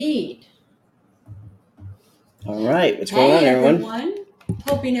Indeed. All right, what's going on, Hey, everyone?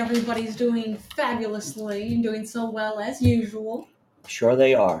 Hoping everybody's doing fabulously and doing so well as usual. Sure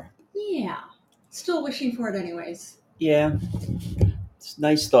they are. Yeah. Still wishing for it anyways. Yeah, it's a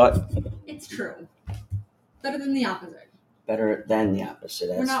nice thought. It's true. Better than the opposite. Better than the opposite,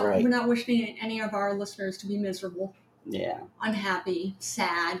 that's We're right. not wishing any of our listeners to be miserable, Yeah, unhappy,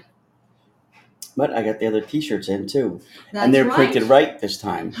 sad. but I got the other T-shirts in too, That's and they're right. printed right this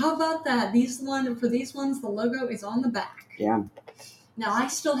time. How about that? For these ones, the logo is on the back. Yeah. Now I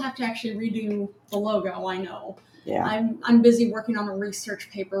still have to actually redo the logo. I know. Yeah. I'm busy working on a research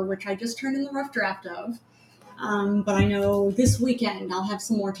paper, which I just turned in the rough draft of. But I know this weekend I'll have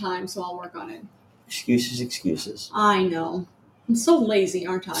some more time, so I'll work on it. Excuses. I know. I'm so lazy,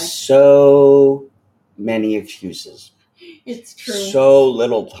 aren't I? So many excuses. It's true. So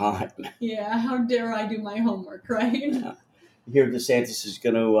little time. Yeah, how dare I do my homework, right? Yeah. Here, DeSantis is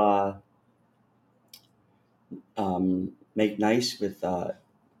going to make nice with, or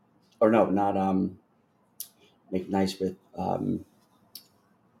no, not make nice with, or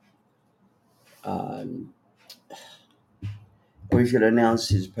he's going to announce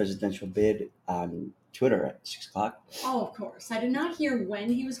his presidential bid on Twitter at 6:00. Oh, of course. I did not hear when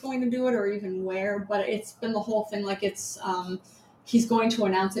he was going to do it or even where, but it's been the whole thing like it's he's going to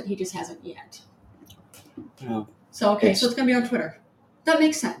announce it, he just hasn't yet. No. So so it's going to be on Twitter. That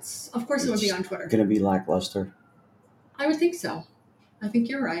makes sense. Of course it would be on Twitter. Going to be lackluster. I would think so. I think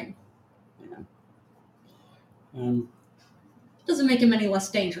you're right. Yeah. Doesn't make him any less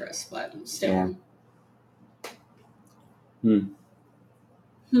dangerous, but still. Yeah.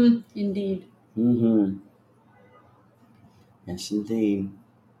 Indeed. Mm-hmm. Yes, indeed.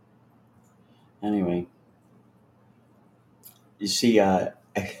 Anyway, you see, I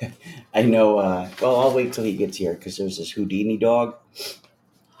know. Well, I'll wait till he gets here because there's this Houdini dog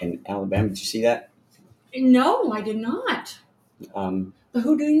in Alabama. Did you see that? No, I did not. The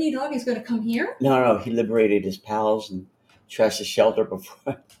Houdini dog is going to come here? No. He liberated his pals and trashed the shelter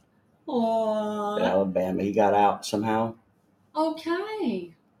before. Aww. In Alabama, he got out somehow.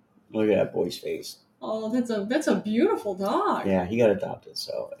 Okay. Look at that boy's face. Oh, that's a beautiful dog. Yeah, he got adopted,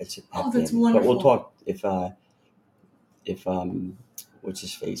 so it's. Oh, that's wonderful. But we'll talk if what's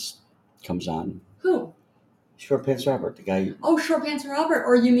his face comes on. Who? Short Pants Robert, the guy. Oh, Short Pants Robert,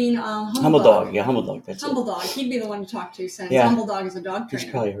 or you mean Humble Dog? Yeah, Humble Dog. That's Humble it. Dog. He'd be the one to talk to since Humble Dog is a dog trainer. He's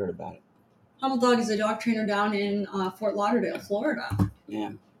probably heard about it. Humble Dog is a dog trainer down in Fort Lauderdale, Florida.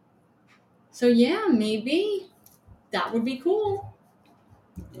 Yeah. So yeah, maybe that would be cool.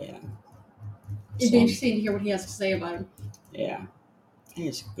 Yeah. It'd be interesting to hear what he has to say about him. Yeah.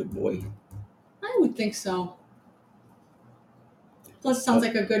 He's a good boy. I would think so. Plus, sounds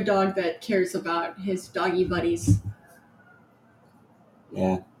like a good dog that cares about his doggy buddies.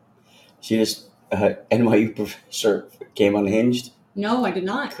 Yeah. She just NYU professor came unhinged. No, I did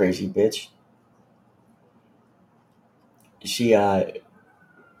not. Crazy bitch. She there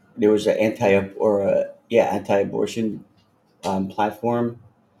was an anti-abortion platform,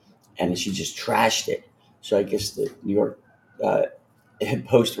 and she just trashed it. So I guess the New York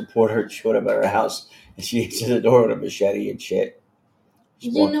Post reporter showed up at her house, and she answered the door with a machete and shit.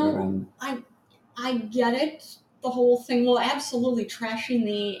 Around. I get it. The whole thing. Well, absolutely trashing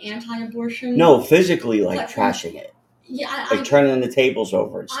the anti-abortion. No, physically trashing it. Yeah, turning the tables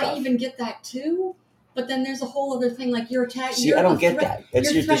over and stuff. I even get that too. But then there's a whole other thing, like you're attacking. See, I don't get that.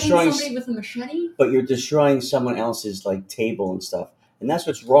 You're threatening somebody with a machete. But you're destroying someone else's table and stuff, and that's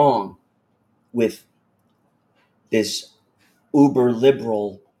what's wrong with this uber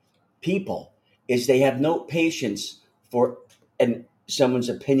liberal people is they have no patience for someone's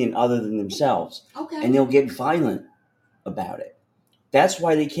opinion other than themselves. Okay. And they'll get violent about it. That's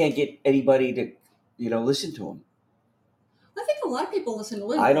why they can't get anybody to, listen to them. I think a lot of people listen to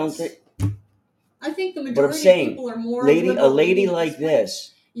liberals. I think the majority of people are more a lady like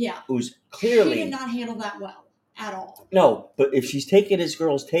this. Yeah. Who's clearly... She did not handle that well at all. No, but if she's taking this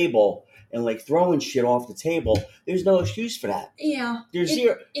girl's table and throwing shit off the table, there's no excuse for that. Yeah. There's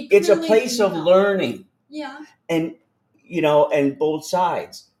zero. It's a place of learning. Yeah. And, and both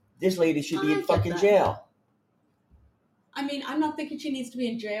sides. This lady should be in fucking jail. I mean, I'm not thinking she needs to be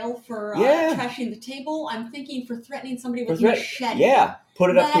in jail for trashing the table. I'm thinking for threatening somebody with a machete. Yeah. Put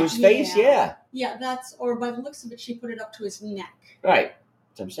it up to his face. Yeah. Yeah, or by the looks of it, she put it up to his neck. Right.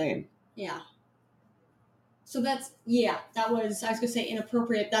 That's what I'm saying. Yeah. So that was, I was going to say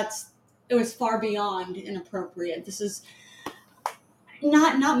inappropriate. It was far beyond inappropriate. This is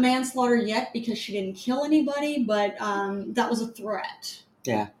not manslaughter yet because she didn't kill anybody, but that was a threat.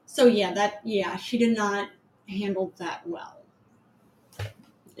 Yeah. So she did not handle that well.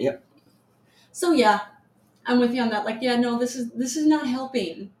 Yep. So yeah, I'm with you on that. Like, yeah, no, this is not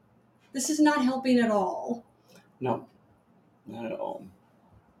helping. This is not helping at all. No, not at all.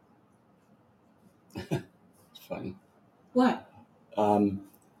 It's funny. What?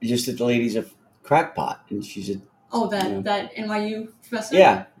 Just that the lady's a crackpot, and she's a Oh, that you know, that NYU professor.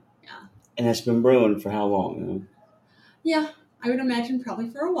 yeah, Yeah. and that's been brewing for how long? You know? Yeah, I would imagine probably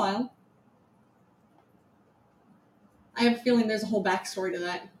for a while. I have a feeling there's a whole backstory to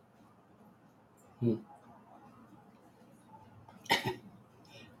that.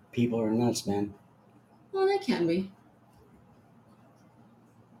 People are nuts, man. Well, that can be.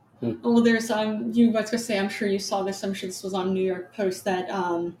 Hmm. Oh, well, there's you. I was gonna say, I'm sure you saw this. I'm sure this was on New York Post that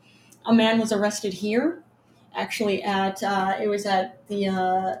a man was arrested here. Actually, at it was at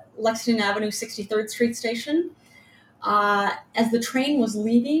the Lexington Avenue 63rd Street station. As the train was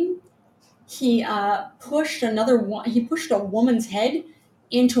leaving, he pushed he pushed a woman's head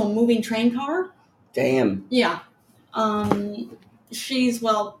into a moving train car. Damn. Yeah. She's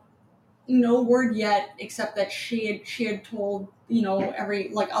no word yet except that she had told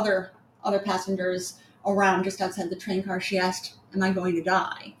every other passengers around just outside the train car. She asked, "Am I going to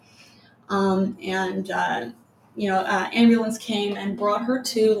die?" And ambulance came and brought her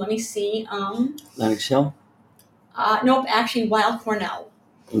to, let me see, Lennox Hill. nope, actually Weill Cornell.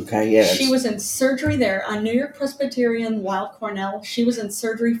 Okay, yeah. She was in surgery there on New York Presbyterian, Weill Cornell. She was in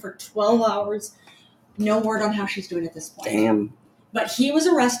surgery for 12 hours. No word on how she's doing at this point. Damn. But he was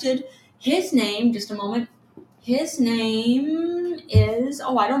arrested. His name, just a moment. His name is,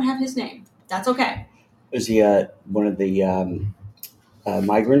 I don't have his name. That's okay. Was he one of the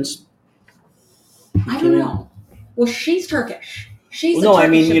migrants? I don't know. Well, she's Turkish. She's well, no, I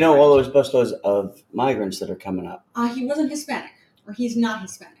mean, Turkish all those busloads of migrants that are coming up. He wasn't Hispanic, or he's not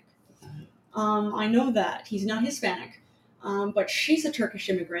Hispanic. I know that. He's not Hispanic. But she's a Turkish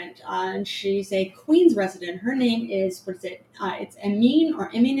immigrant, and she's a Queens resident. Her name is, it's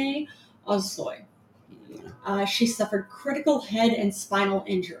Emine Ozsoy. She suffered critical head and spinal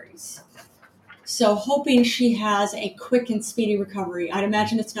injuries. So hoping she has a quick and speedy recovery. I'd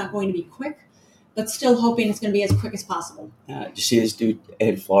imagine it's not going to be quick, but still hoping it's going to be as quick as possible. Did you see this dude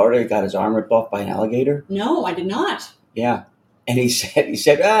in Florida got his arm ripped off by an alligator? No, I did not. Yeah. And he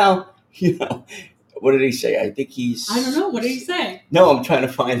said, well, what did he say? I think I don't know. What did he say? No, I'm trying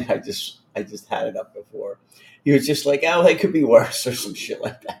to find it. I just had it up before. He was just like, it could be worse or some shit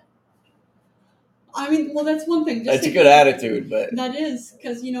like that. I mean, well, that's one thing. That's a good attitude, but that is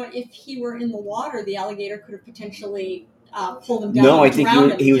because if he were in the water, the alligator could have potentially pulled him down. No, I think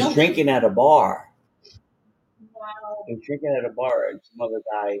he was drinking at a bar. Wow. He was drinking at a bar, and some other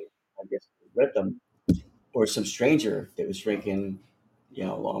guy, I guess, ripped him, or some stranger that was drinking,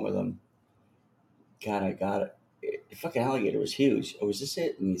 along with him. God, I got it. The fucking alligator was huge. Oh, was this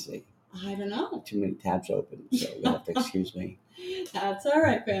it? Let me see. I don't know. Too many tabs open, so you'll have to excuse me. That's all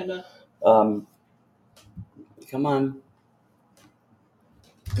right, Panda. Come on.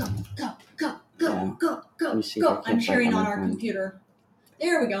 Go, go, go, go, Yeah. go, go, me see go. I'm sharing on our phone. computer.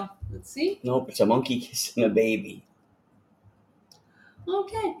 There we go. Let's see. Nope, it's a monkey kissing a baby.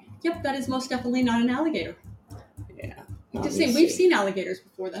 Okay. Yep, that is most definitely not an alligator. Yeah. Just say we've seen alligators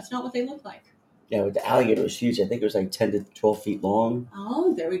before. That's not what they look like. Yeah, but the alligator was huge. I think it was like 10 to 12 feet long.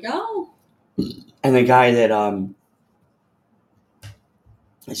 Oh, there we go. And the guy that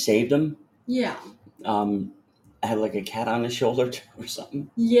saved him, yeah, had like a cat on his shoulder or something.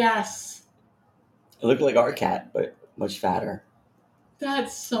 Yes. It looked like our cat, but much fatter.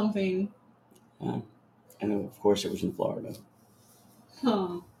 That's something. And of course, it was in Florida.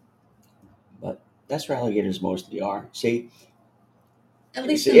 Huh. But that's where alligators mostly are. See? At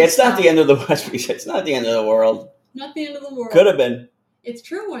least it's not the end of the world. It's not the end of the world. Not the end of the world. Could have been. It's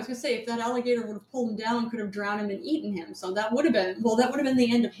true. I was going to say, if that alligator would have pulled him down, could have drowned him and eaten him. So that would have been,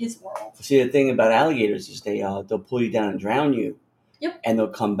 the end of his world. See, the thing about alligators is they'll pull you down and drown you. Yep. And they'll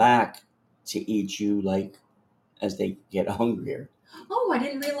come back to eat you, like, as they get hungrier. Oh, I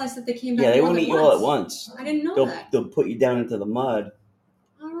didn't realize that they came back. Yeah, they won't eat you all at once. I didn't know that. They'll put you down into the mud.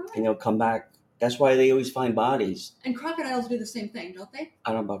 All right. And they'll come back. That's why they always find bodies. And crocodiles do the same thing, don't they?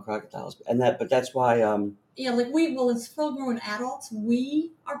 I don't know about crocodiles, but that's why. Yeah, as full-grown adults,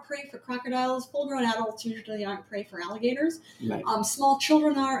 we are prey for crocodiles. Full-grown adults usually aren't prey for alligators. Right. Small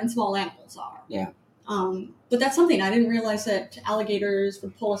children are, and small animals are. Yeah. But that's something I didn't realize, that alligators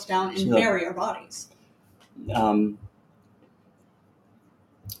would pull us down and bury our bodies.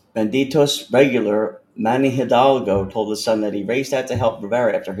 Benditos regular Manny Hidalgo told his son that he raced out to help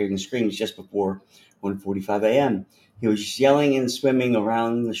Rivera after hearing screams just before 1:45 a.m. He was yelling and swimming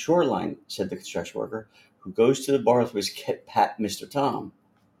around the shoreline, said the construction worker, who goes to the bar with his kit Pat, Mr. Tom.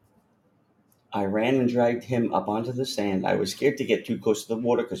 I ran and dragged him up onto the sand. I was scared to get too close to the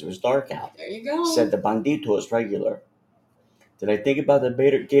water because it was dark out. There you go. Said the bandito is regular. Did I think about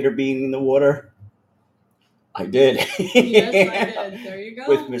the gator being in the water? I did. Yes, I did. There you go.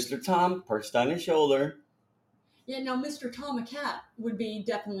 With Mr. Tom perched on his shoulder. Yeah, now Mr. Tom, a cat, would be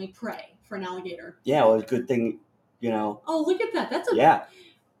definitely prey for an alligator. Yeah, well, it's a good thing, you know. Oh, look at that. That's a Yeah.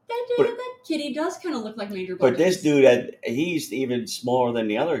 That kitty does kind of look like Major Buckets. But this dude, he's even smaller than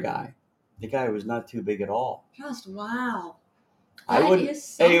the other guy. The guy was not too big at all. Just wow. Hey,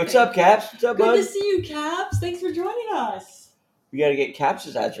 what's up, Kapz? What's up, bud? Good to see you, Kapz. Thanks for joining us. We got to get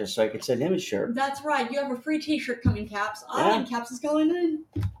Kapz's address so I can send him a shirt. That's right. You have a free T-shirt coming, Kapz. And Kapz is calling in.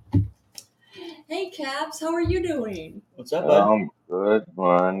 Hey, Kapz. How are you doing? What's up, bud? I'm good,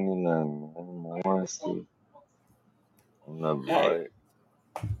 man. You know, honestly. Hey.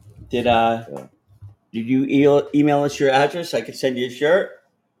 Did you email us your address? I could send you a shirt.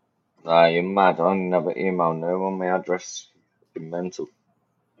 Nah, you're mad. I never email no one my address. You're mental.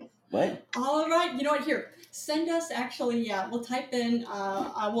 What? All right. You know what? Here, send us. Actually, yeah. We'll type in.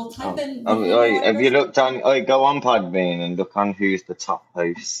 We'll type in. Have you looked on? Go on Podbean and look on who's the top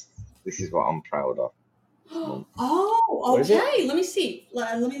host. This is what I'm proud of. Oh, okay. Let me see.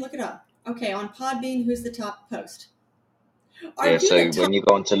 Let me look it up. Okay, on Podbean, who's the top post? When you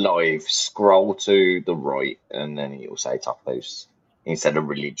go onto live, scroll to the right, and then it will say top hosts instead of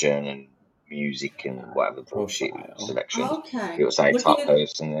religion and music and whatever bullshit selection. Okay. It will say top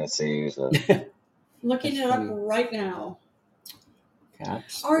hosts, and then see who's looking it up right now.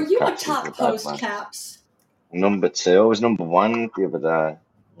 Kapz. Are you a top host, Kapz? Number 2. I was number 1 the other day.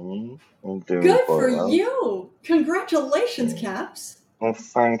 I'm doing good for well. you. Congratulations, Kapz. Well,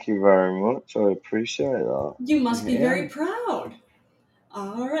 thank you very much. I appreciate that. You must be very proud.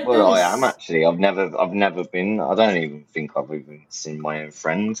 All right. Well, I am actually. I've never been. I don't even think I've even seen my own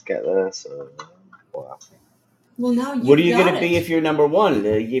friends get there. So, well, now what are you going to be if you're number 1? Did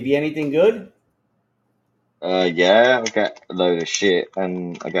they give you anything good? Yeah, I get a load of shit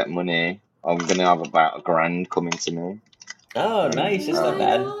and I get money. I'm gonna have about $1,000 coming to me. Oh, nice! That's not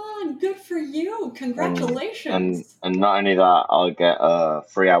bad. Good for you! Congratulations! And not only that, I'll get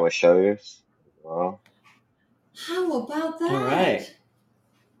 3-hour shows as well. How about that? All right.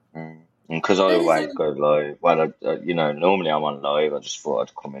 Because I always go live. Well, normally I'm on live. I just thought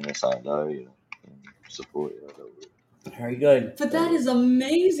I'd come in and say hello, and support you a little bit. Very good. But that is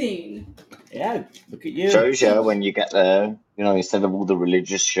amazing. Yeah, look at you. Shows you when you get there, instead of all the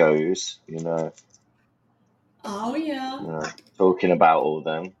religious shows, Oh, yeah. Talking about all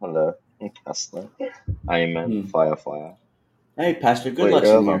them. Hello, Pastor. Amen. Fire. Hey, Pastor Goodluck's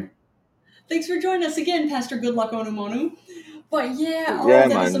in here. Thanks for joining us again, Pastor Goodluck Onumonu. But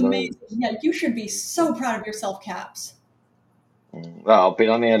that is amazing. Yeah, you should be so proud of yourself, Kapz. Well, I've been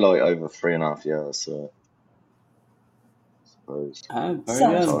on here like over 3.5 years, so I suppose.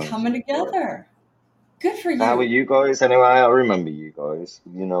 So it's coming together. Good for you. How are you guys anyway? I remember you guys.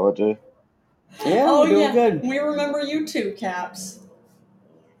 I do. Yeah, we're doing good. We remember you too, Kapz.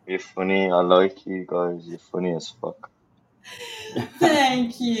 You're funny. I like you guys. You're funny as fuck.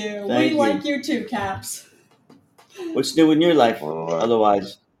 Thank you. Like you too, Kapz. What's new in your life?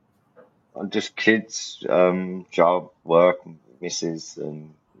 Otherwise, I'm just kids, job, work, missus,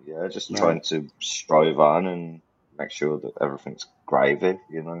 and just trying to strive on and make sure that everything's gravy.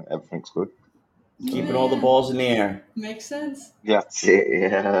 Everything's good. Keeping all the balls in the air. Makes sense. That's it.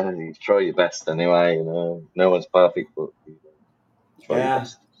 Yeah, you try your best anyway. No one's perfect, but try your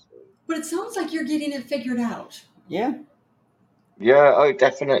best. So. But it sounds like you're getting it figured out. Yeah. Yeah. Oh,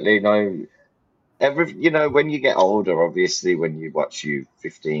 definitely. No. When you get older, obviously, when you watch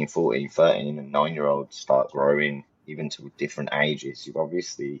 15, 14, 13 and 9-year-olds start growing, even to different ages, you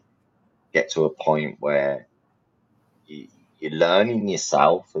obviously get to a point where you're learning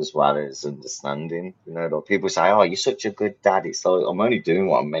yourself as well as understanding. Like people say, "Oh, you're such a good dad." It's like I'm only doing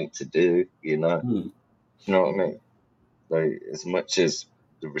what I'm meant to do. You know what I mean? Like as much as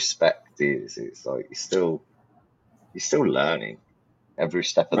the respect is, it's like you're still learning every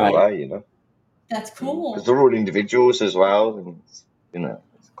step of the way. That's cool. Because they're all individuals as well, and it's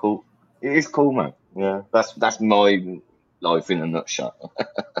cool. It is cool, man. Yeah, that's my life in a nutshell.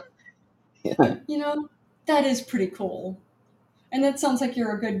 That is pretty cool. And that sounds like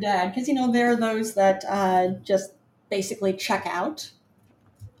you're a good dad, because there are those that just basically check out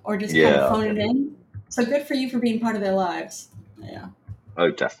or just kind of phone it in. So good for you for being part of their lives. Yeah.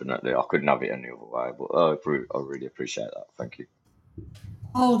 Oh, definitely. I couldn't have it any other way, but I really appreciate that. Thank you.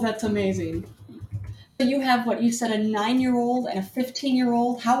 Oh, that's amazing. So you have what you said, a 9-year-old and a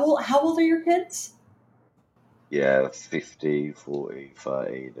 15-year-old. How old are your kids? Yeah, 50, 40,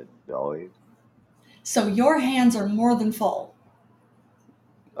 30, and 9. So your hands are more than full.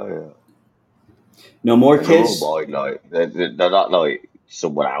 Oh yeah. No more And they're all kids? mine, like they're not like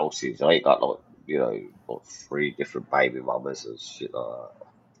someone else's. I ain't got like like 3 different baby mamas and shit like that.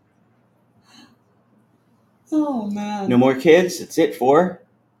 Oh man. No more kids? That's it, 4?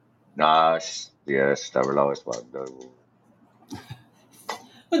 Nah, yeah, sterilised man. No more.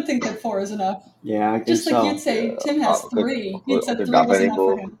 I would think that 4 is enough. Yeah, I think Just like you'd so. say Yeah, Tim has 3. You'd I said couldn't 3 have was any enough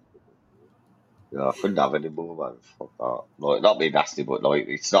for more. him. Yeah, I couldn't have any more, man. Fuck that. Like, not be nasty, but like,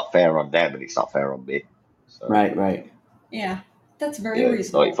 it's not fair on them and it's not fair on me. So, Right. Yeah, that's very yeah, like if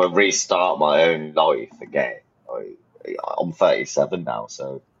reasonable. I restart my own life again, I'm 37 now,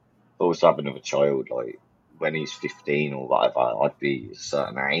 so if I was to have another child, like when he's 15 or whatever, I'd be a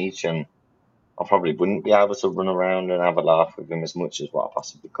certain age and I probably wouldn't be able to run around and have a laugh with him as much as what I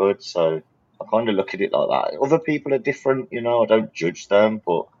possibly could. So I kind of look at it like that. Other people are different, I don't judge them,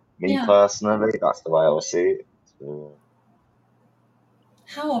 but me Yeah. personally, that's the way I see it. So,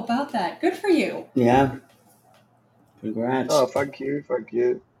 How about that? Good for you. Yeah. Congrats. oh, thank you, thank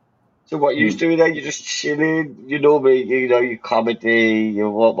you. So what you Hmm. doing there? You're just chilling. You know me. You comedy.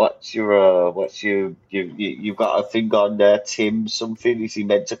 You've got a thing on there. Tim, something. Is he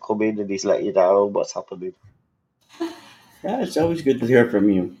meant to come in and he's let you down? What's happening? Yeah, it's always good to hear from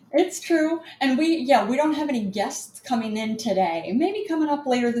you. It's true. And we don't have any guests coming in today. Maybe coming up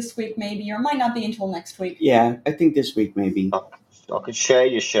later this week, maybe, or it might not be until next week. Yeah, I think this week maybe. I could share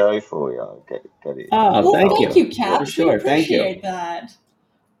your show for you. I'll get it Oh, Well, thank thank you. you, For Kapz. We sure. Thank you. appreciate that.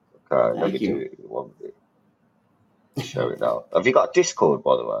 Okay, let me Thank do you. it. One bit. Show it now. Have you got Discord,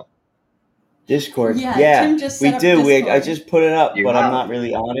 by the way? Discord. Yeah, Yeah, Tim just we set up do. I Discord. just put it up, You but I'm have. not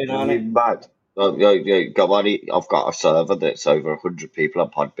really on it Are on you it. mad? Yeah, go on it. I've got a server that's over 100 people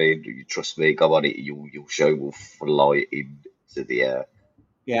on Podbean. You trust me? Go on it. Your show will fly into the air.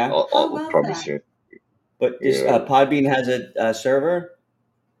 Yeah. I How will about promise that? you. But this Yeah. Podbean has a server.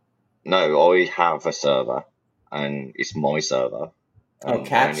 No, I have a server, and it's my server, Oh, and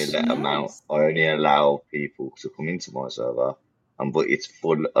Kapz. Nice. I only allow people to come into my server, and but it's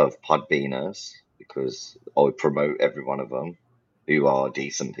full of Podbeaners because I promote every one of them who are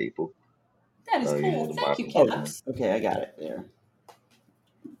decent people. That is So you're cool. more than Thank you, welcome to come Oh, in. Kapz. okay. I got it there.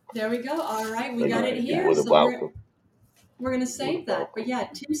 There we go. All right, So we got it you're here. more than So we're welcome. we're gonna More than save that. But welcome. yeah,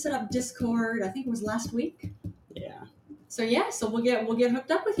 Tim set up Discord. I think it was last week. Yeah. So yeah, so we'll get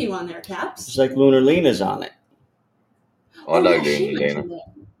hooked up with you on there, It's Kapz. like Lunar Lena's on it. I Oh know yeah, she Luna. mentioned it.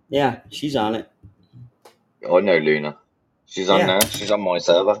 Yeah, she's on it. I know Luna. She's on Yeah. there. She's on my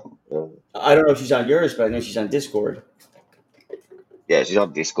server. Yeah, I don't know if she's on yours, but I know she's on Discord. yeah, she's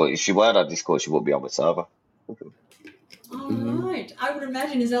on Discord. If she weren't on Discord, she wouldn't be on my server. All Hmm. right. I would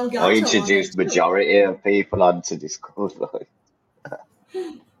imagine is I Elgato on there introduced too. majority of people onto Discord. Like,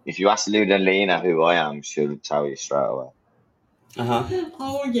 if you ask Luna Lena who I am, she'll tell you straight away. Uh huh.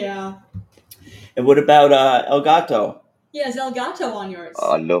 Oh yeah. And what about El Gato? Yeah, is Elgato on yours?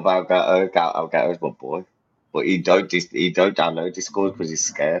 I love Algato. Algato's my boy, but he don't download Discord because he's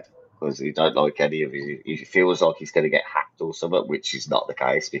scared. Because he don't like any of it. He feels like he's going to get hacked or something, which is not the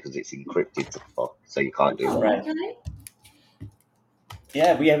case because it's encrypted to fuck, so you can't do that. Oh, Right. okay.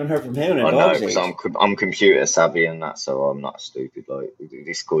 Yeah, we haven't heard from him in a I know dog's because age. I'm computer savvy and that, so I'm not stupid. Like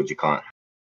Discord, you can't